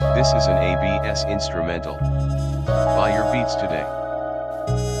This is an ABS instrumental. Buy your beats today.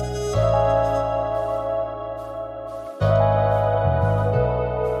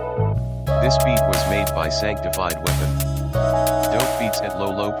 This beat was made by Sanctified Weapon. Dope beats at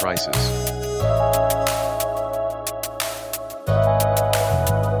low prices.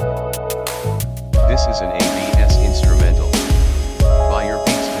 This is an